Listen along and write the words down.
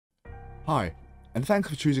Hi, and thanks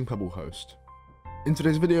for choosing PebbleHost. In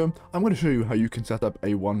today's video, I'm going to show you how you can set up a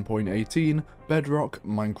 1.18 Bedrock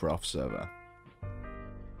Minecraft server.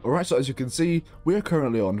 Alright, so as you can see, we are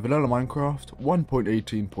currently on vanilla Minecraft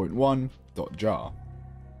 1.18.1.jar.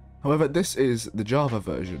 However, this is the Java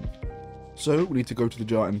version. So we need to go to the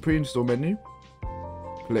jar and pre-install menu,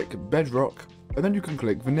 click Bedrock, and then you can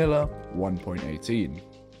click vanilla 1.18.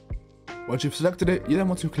 Once you've selected it, you then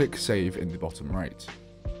want to click save in the bottom right.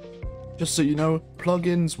 Just so you know,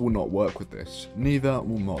 plugins will not work with this, neither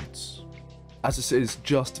will mods, as this is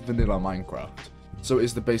just vanilla Minecraft. So it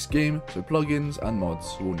is the base game, so plugins and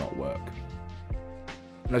mods will not work.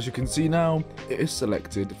 And as you can see now, it is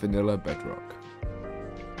selected vanilla Bedrock.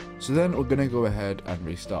 So then we're going to go ahead and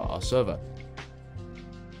restart our server.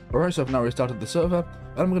 Alright, so I've now restarted the server,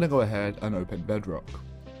 and I'm going to go ahead and open Bedrock.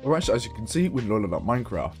 Alright, so as you can see, we've loaded up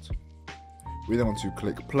Minecraft. We then want to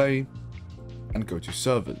click play, and go to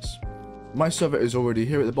servers. My server is already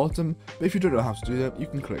here at the bottom, but if you don't know how to do that, you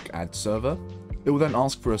can click add server. It will then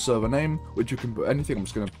ask for a server name, which you can put anything. I'm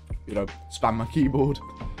just going to, spam my keyboard.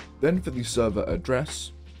 Then for the server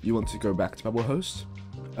address, you want to go back to PebbleHost.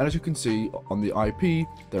 And as you can see on the IP,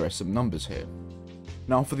 there are some numbers here.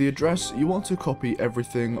 Now for the address, you want to copy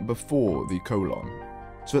everything before the colon.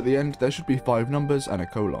 So at the end, there should be 5 numbers and a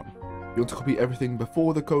colon. You want to copy everything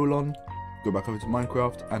before the colon, go back over to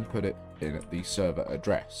Minecraft and put it in the server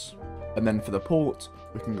address. And then for the port,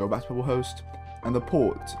 we can go back to PebbleHost, and the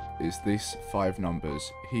port is these 5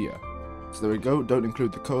 numbers here. So there we go, don't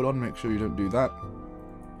include the colon, make sure you don't do that.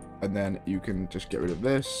 And then you can just get rid of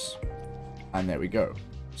this, and there we go.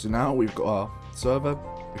 So now we've got our server,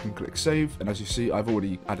 we can click save, and as you see, I've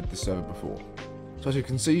already added the server before. So as you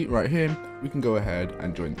can see right here, we can go ahead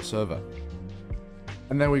and join the server.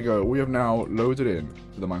 And there we go, we have now loaded in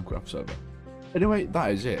to the Minecraft server. Anyway,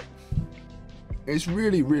 that is it. It's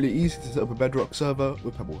really easy to set up a Bedrock server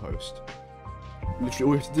with PebbleHost. Literally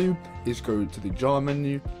all you have to do is go to the jar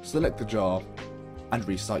menu, select the jar, and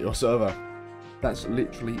restart your server. That's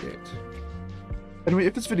literally it. Anyway,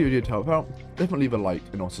 if this video did help out, definitely leave a like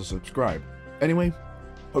and also subscribe. Anyway,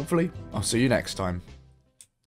 hopefully, I'll see you next time.